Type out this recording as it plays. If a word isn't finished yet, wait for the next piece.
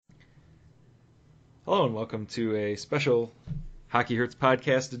Hello and welcome to a special Hockey Hurts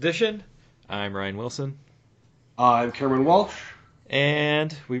podcast edition. I'm Ryan Wilson, I'm Cameron Walsh.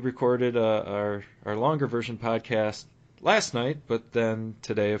 and we recorded our longer version podcast last night, but then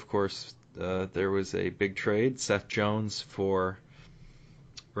today, of course, there was a big trade: Seth Jones for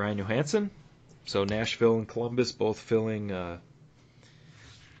Ryan Johansson. So Nashville and Columbus both filling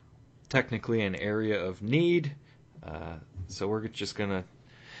technically an area of need. So we're just gonna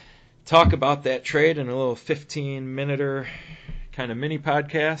talk about that trade in a little 15-minute kind of mini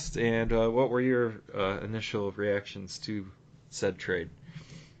podcast. And what were your initial reactions to said trade?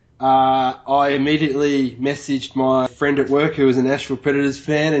 I immediately messaged my friend at work who was a Nashville Predators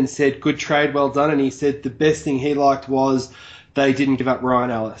fan and said, good trade, well done. And he said the best thing he liked was they didn't give up Ryan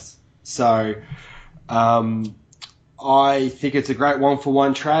Ellis. So I think it's a great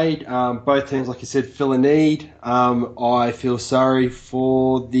one-for-one trade. Both teams, like you said, fill a need. I feel sorry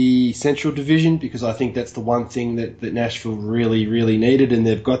for the Central Division because I think that's the one thing that Nashville really, really needed, and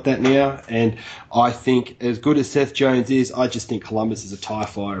they've got that now. And I think, as good as Seth Jones is, I just think Columbus is a tie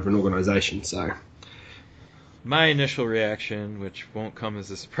fire of an organisation. So, my initial reaction, which won't come as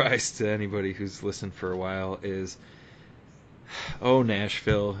a surprise to anybody who's listened for a while, is, oh,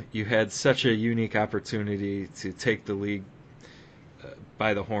 Nashville, you had such a unique opportunity to take the league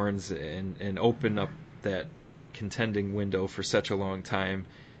by the horns and open up that contending window for such a long time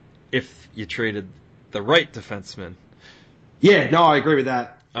if you traded the right defenseman. Yeah, no, I agree with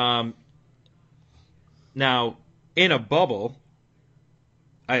that. Now, in a bubble,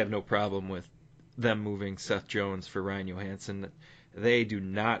 I have no problem with them moving Seth Jones for Ryan Johansson. They do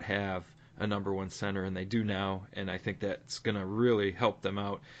not have a number one center, and they do now, and I think that's going to really help them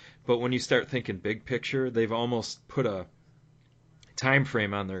out. But when you start thinking big picture, they've almost put a time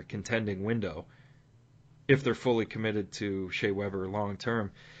frame on their contending window if they're fully committed to Shea Weber long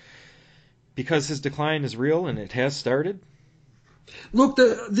term, because his decline is real and it has started. Look,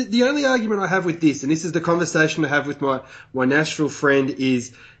 the only argument I have with this, and this is the conversation I have with my Nashville friend,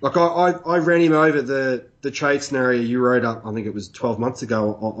 is like I ran him over the trade scenario you wrote up, I think it was 12 months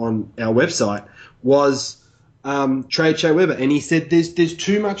ago on our website, was trade Shea Weber, and he said there's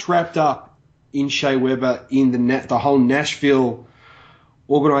too much wrapped up in Shea Weber in the whole Nashville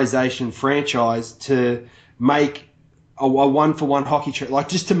organisation franchise to make a one-for-one hockey trade, like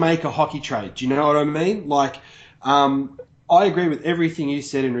just to make a hockey trade. Do you know what I mean? Like, I agree with everything you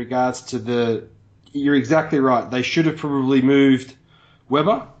said in regards to you're exactly right. They should have probably moved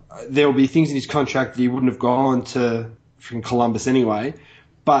Weber. There will be things in his contract that he wouldn't have gone to from Columbus anyway.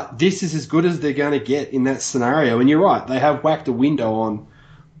 But this is as good as they're going to get in that scenario. And you're right. They have whacked a window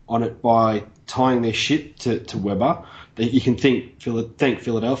on it by tying their shit to Weber. You can thank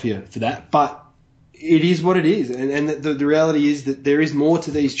Philadelphia for that. But it is what it is. And the reality is that there is more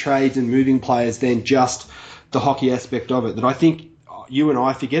to these trades and moving players than just the hockey aspect of it that I think you and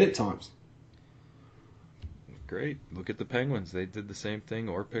I forget at times. Great. Look at the Penguins. They did the same thing.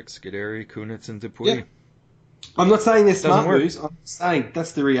 Orpik, Scuderi, Kunitz, and Dupuis. Yeah. I'm not saying they're smart moves. I'm saying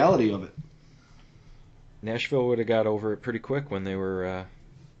that's the reality of it. Nashville would have got over it pretty quick when they were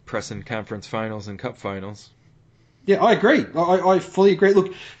pressing conference finals and cup finals. Yeah, I agree. I fully agree.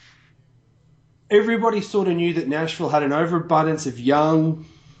 Look, everybody sort of knew that Nashville had an overabundance of young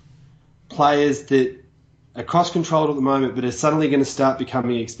players that are cost-controlled at the moment, but are suddenly going to start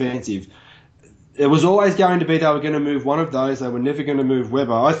becoming expensive. It was always going to be they were going to move one of those. They were never going to move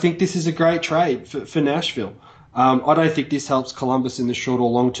Weber. I think this is a great trade for Nashville. I don't think this helps Columbus in the short or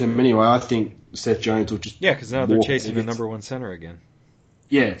long term anyway. I think Seth Jones will just... Yeah, because now they're chasing the number one center again.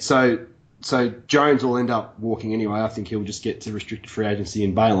 Yeah, so Jones will end up walking anyway. I think he'll just get to restricted free agency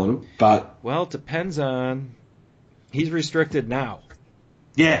and bail on him. But well, it depends on... He's restricted now.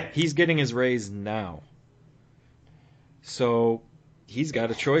 Yeah. He's getting his raise now. So he's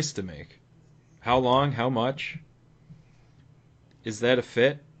got a choice to make. How long? How much? Is that a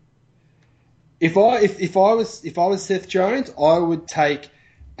fit? If I was Seth Jones, I would take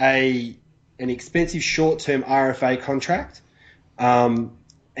an expensive short-term RFA contract,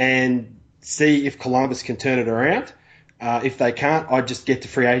 and see if Columbus can turn it around. If they can't, I'd just get to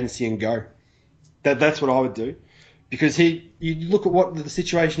free agency and go. That's what I would do, because you look at what the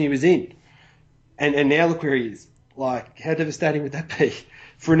situation he was in, and now look where he is. Like, how devastating would that be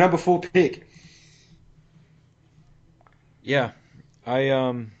for a number 4 pick? Yeah,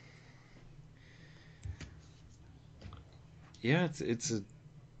 it's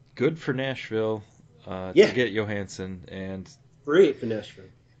good for Nashville to get Johansson, and great for Nashville.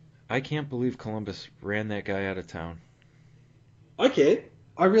 I can't believe Columbus ran that guy out of town. I can.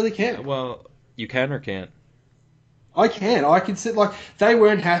 I really can. Well, you can or can't? I can see, like, they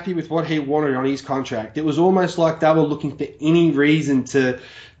weren't happy with what he wanted on his contract. It was almost like they were looking for any reason to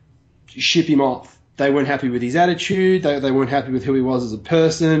ship him off. They weren't happy with his attitude. They weren't happy with who he was as a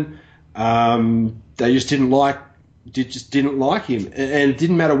person. They just didn't like him. And it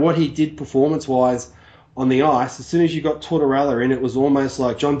didn't matter what he did performance wise on the ice. As soon as you got Tortorella in, it was almost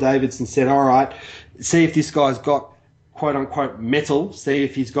like John Davidson said, all right, see if this guy's got quote unquote metal, see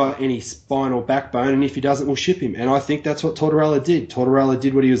if he's got any spine or backbone, and if he doesn't, we'll ship him. And I think that's what Tortorella did. Tortorella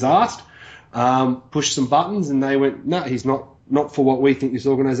did what he was asked, pushed some buttons, and they went, no, he's not for what we think this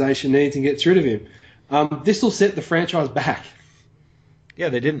organisation needs, and gets rid of him. This will set the franchise back. Yeah,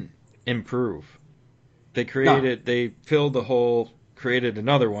 they didn't improve. They filled the hole, created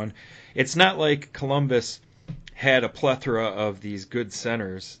another one. It's not like Columbus had a plethora of these good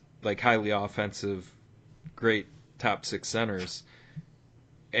centers, like highly offensive, great top six centers,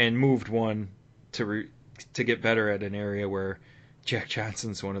 and moved one to get better at an area where Jack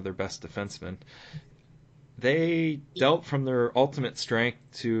Johnson's one of their best defensemen. They dealt from their ultimate strength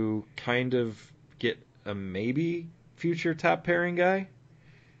to kind of get a maybe future top pairing guy.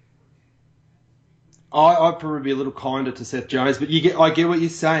 I'd probably be a little kinder to Seth Jones, but I get what you're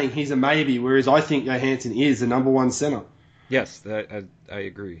saying. He's a maybe, whereas I think Johansson is the number one center. Yes, I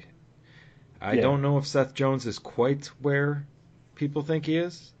agree. I don't know if Seth Jones is quite where people think he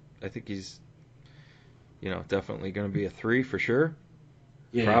is. I think he's, definitely going to be a 3 for sure.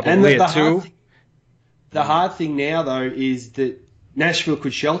 Yeah, probably a 2. The hard thing now, though, is that Nashville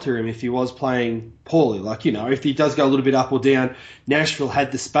could shelter him if he was playing poorly. Like, if he does go a little bit up or down, Nashville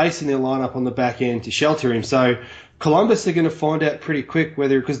had the space in their lineup on the back end to shelter him. So Columbus are going to find out pretty quick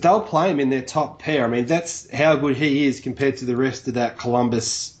because they'll play him in their top pair. I mean, that's how good he is compared to the rest of that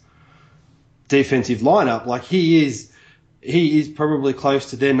Columbus defensive lineup. Like, he is probably close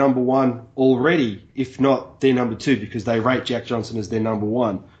to their number one already, if not their number 2, because they rate Jack Johnson as their number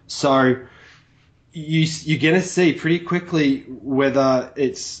 1. So you're going to see pretty quickly whether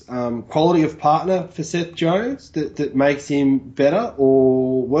it's quality of partner for Seth Jones that makes him better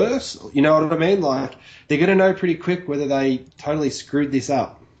or worse. You know what I mean? Like, they're going to know pretty quick whether they totally screwed this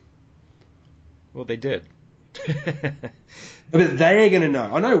up. Well, they did. But they're going to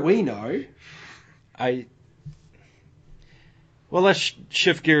know. I know we know. Well, let's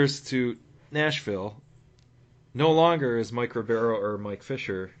shift gears to Nashville. No longer is Mike Ribeiro or Mike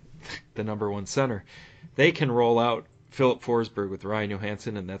Fisher the number 1 center. They can roll out Philip Forsberg with Ryan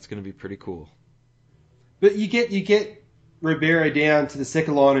Johansson, and that's going to be pretty cool. But you get Ribeiro down to the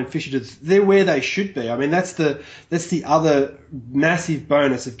second line and Fisher they're where they should be. I mean, that's the other massive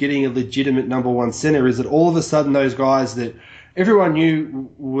bonus of getting a legitimate number 1 center, is that all of a sudden those guys that everyone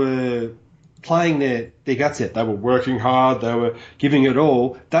knew were playing their guts out, they were working hard, they were giving it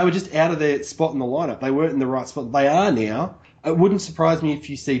all, they were just out of their spot in the lineup. They weren't in the right spot. They are now. It wouldn't surprise me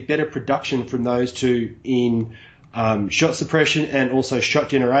if you see better production from those two in shot suppression and also shot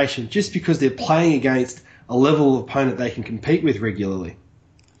generation, just because they're playing against a level of opponent they can compete with regularly.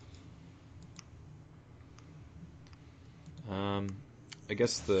 I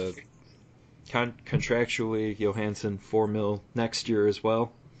guess contractually, Johansson $4 million next year as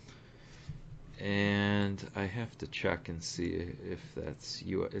well. And I have to check and see if that's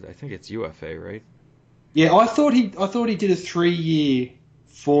I think it's UFA, right? Yeah, I thought he did a 3-year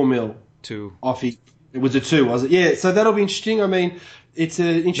 $4 million 2 off. It was a 2, was it? Yeah, so that'll be interesting. I mean, it's an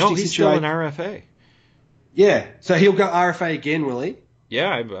interesting No, he's situation. still an RFA. Yeah, so he'll go RFA again, will he?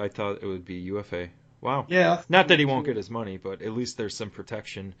 Yeah, I thought it would be UFA. Wow. Yeah. Not that he won't get his money, but at least there's some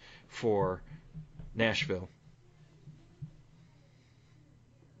protection for Nashville.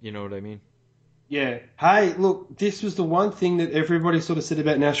 You know what I mean? Yeah. Hey, look, this was the one thing that everybody sort of said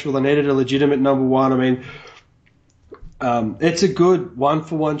about Nashville. They needed a legitimate number 1. I mean, it's a good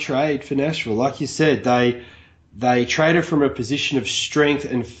 1-for-1 trade for Nashville. Like you said, they traded from a position of strength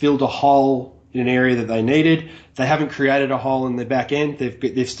and filled a hole in an area that they needed. They haven't created a hole in their back end.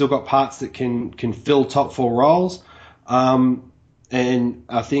 They've still got parts that can fill top 4 roles. And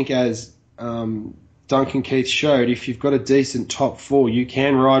I think as Duncan Keith showed, if you've got a decent top 4, you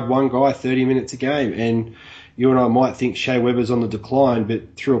can ride one guy 30 minutes a game. And you and I might think Shea Weber's on the decline,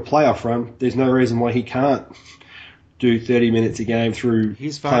 but through a playoff run, there's no reason why he can't do 30 minutes a game through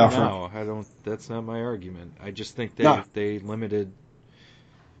He's fine playoff now. run. That's not my argument. I just think they limited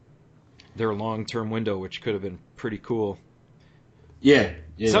their long-term window, which could have been pretty cool. Yeah.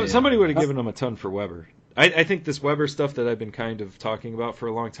 Somebody would have given them a ton for Weber. I think this Weber stuff that I've been kind of talking about for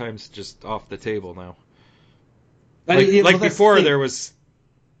a long time is just off the table now. Like before, there was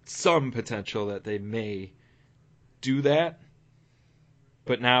some potential that they may do that,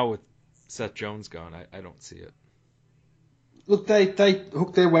 but now with Seth Jones gone, I don't see it. look, they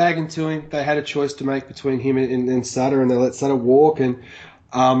hooked their wagon to him. They had a choice to make between him and Sutter, and they let Sutter walk. And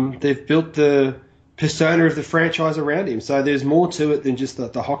they've built the persona of the franchise around him. So there's more to it than just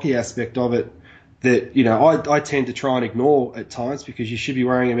the hockey aspect of it that, I tend to try and ignore at times because you should be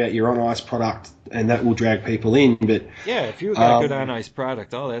worrying about your on-ice product, and that will drag people in. But yeah, if you've got a good on-ice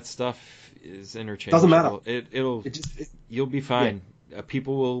product, all that stuff is interchangeable. Doesn't matter. You'll be fine. Yeah.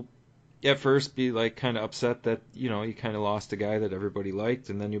 People will at first be like kind of upset that you kind of lost a guy that everybody liked,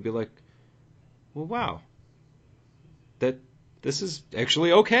 and then you'll be like, well, wow, this is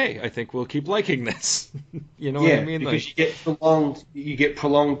actually okay. I think we'll keep liking this. You know what I mean? Because you get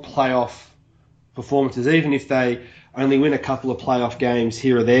prolonged playoff performances, even if they only win a couple of playoff games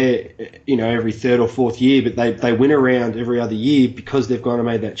here or there, every third or fourth year, but they win around every other year because they've gone and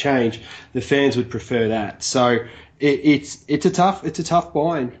made that change. The fans would prefer that. So it's a tough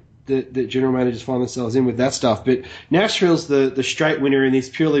bind that general managers find themselves in with that stuff. But Nashville's the straight winner in this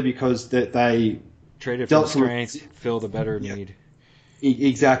purely because that they traded from strength, filled a better need.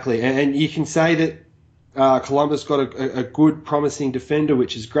 Exactly, and you can say that Columbus got a good, promising defender,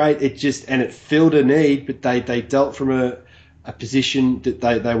 which is great. It filled a need, but they dealt from a position that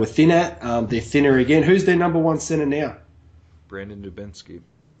they were thin at. They're thinner again. Who's their number one center now? Brandon Dubinsky.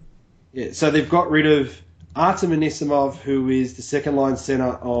 Yeah, so they've got rid of Artem Anisimov, who is the second line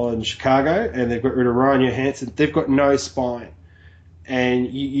center on Chicago, and they've got rid of Ryan Johansson. They've got no spine,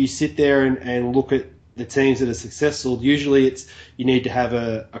 and you sit there and look at the teams that are successful. Usually, you need to have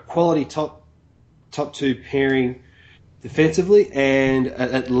a quality top two pairing defensively, and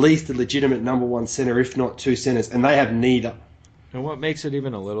at least a legitimate number one center, if not two centers, and they have neither. And what makes it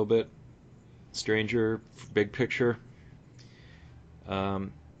even a little bit stranger, big picture,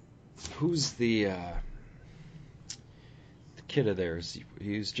 who's the kid of theirs?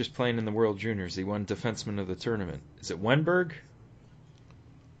 He was just playing in the World Juniors. He won defenseman of the tournament. Is it Wenberg?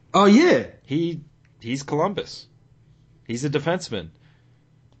 Oh yeah, he's Columbus. He's a defenseman.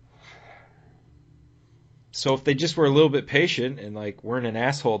 So if they just were a little bit patient and weren't an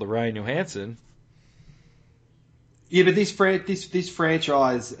asshole to Ryan Johansson. Yeah, but this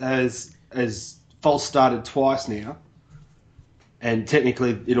franchise has false started twice now, and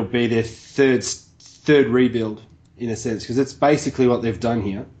technically it'll be their third rebuild in a sense, because it's basically what they've done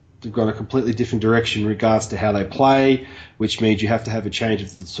here. They've gone a completely different direction in regards to how they play, which means you have to have a change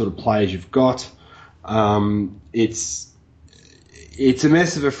of the sort of players you've got. It's a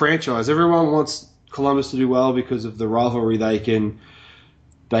mess of a franchise. Everyone wants Columbus to do well because of the rivalry they can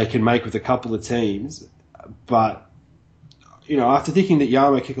make with a couple of teams, but after thinking that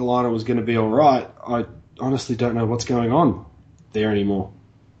Jarmo Kekalainen was going to be all right, I honestly don't know what's going on there anymore.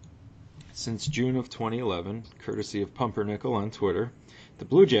 Since June of 2011, courtesy of Pumpernickel on Twitter, the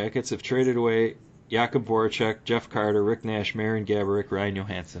Blue Jackets have traded away Jakub Voracek, Jeff Carter, Rick Nash, Marian Gaborik, Ryan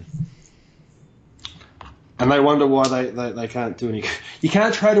Johansson. And they wonder why they can't do any. You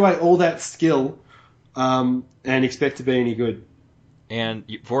can't trade away all that skill and expect to be any good. And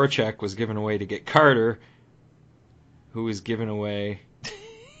Voracek was given away to get Carter, who was given away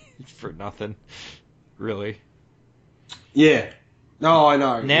for nothing, really. Yeah. No, I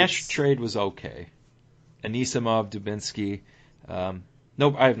know. Nash trade was okay. Anisimov, Dubinsky.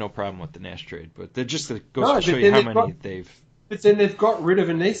 No, I have no problem with the Nash trade, but that just goes to show you how many they've. But then they've got rid of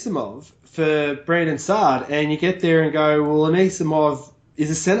Anisimov for Brandon Saad, and you get there and go, well, Anisimov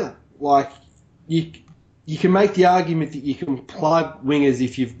is a center. You can make the argument that you can plug wingers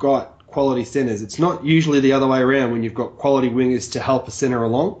if you've got quality centers. It's not usually the other way around when you've got quality wingers to help a center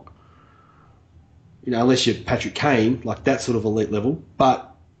along. Unless you're Patrick Kane, that sort of elite level.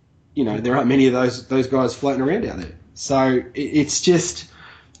 But, there aren't many of those guys floating around out there. So it's just,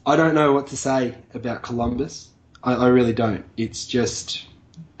 I don't know what to say about Columbus. I really don't. It's just,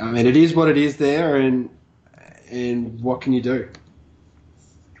 it is what it is there, and what can you do?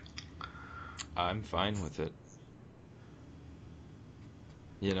 I'm fine with it.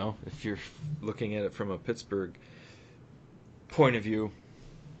 If you're looking at it from a Pittsburgh point of view,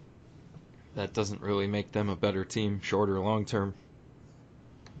 that doesn't really make them a better team, short or long term.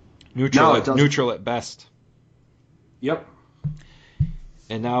 Neutral at best. Yep.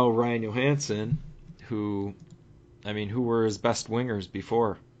 And now Ryan Johansson, who were his best wingers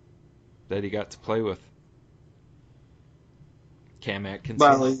before that he got to play with? Cam Atkinson.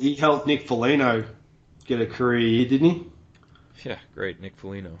 Well, he helped Nick Foligno get a career, didn't he? Yeah, great, Nick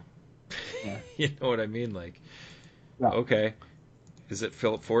Foligno. Yeah. You know what I mean? Yeah. Okay. Is it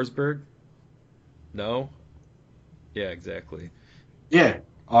Philip Forsberg? No? Yeah, exactly. Yeah.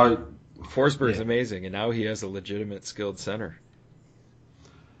 Forsberg's amazing, and now he has a legitimate skilled center.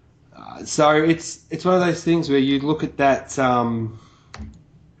 So it's one of those things where you look at that.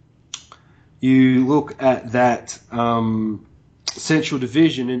 You look at that Central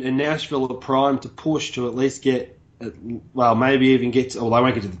Division, and Nashville are primed to push to at least get, well, maybe even get to, well, they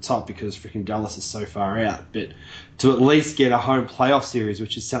won't get to the top because freaking Dallas is so far out, but to at least get a home playoff series,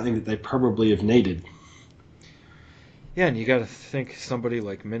 which is something that they probably have needed. Yeah, and you got to think somebody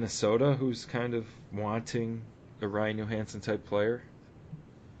like Minnesota, who's kind of wanting a Ryan Johansson type player,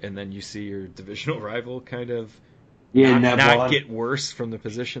 and then you see your divisional rival kind of not get worse from the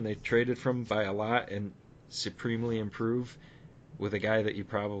position they traded from by a lot and supremely improve with a guy that you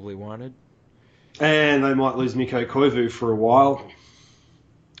probably wanted. And they might lose Mikko Koivu for a while.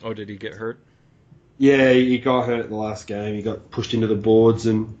 Oh, did he get hurt? Yeah, he got hurt the last game. He got pushed into the boards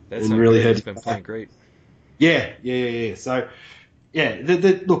and really hurt. He's been playing great. Yeah. So, yeah,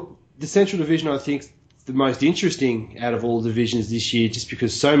 look, the Central Division, I think, is the most interesting out of all the divisions this year, just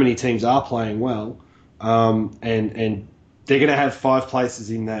because so many teams are playing well, and they're going to have 5 places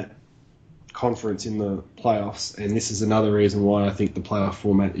in that conference in the playoffs, and this is another reason why I think the playoff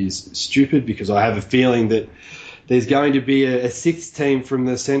format is stupid, because I have a feeling that there's going to be a 6th team from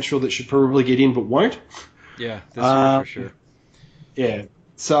the Central that should probably get in but won't. Yeah, this year for sure. Yeah,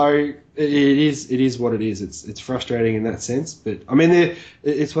 so it is what it is. It's frustrating in that sense, but I mean,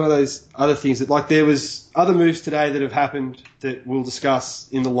 it's one of those other things that, like, there was other moves today that have happened that we'll discuss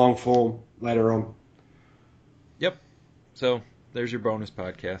in the long form later on. Yep. So there's your bonus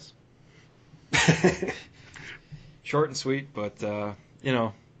podcast. Short and sweet, but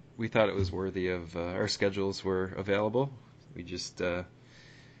we thought it was worthy of our schedules were available. We just did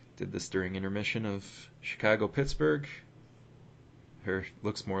this during intermission of Chicago-Pittsburgh.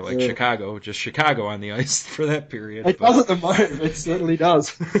 Looks more like Chicago, just Chicago on the ice for that period. It does at the moment. It certainly does.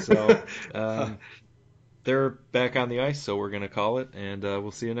 So they're back on the ice, so we're going to call it, and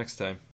we'll see you next time.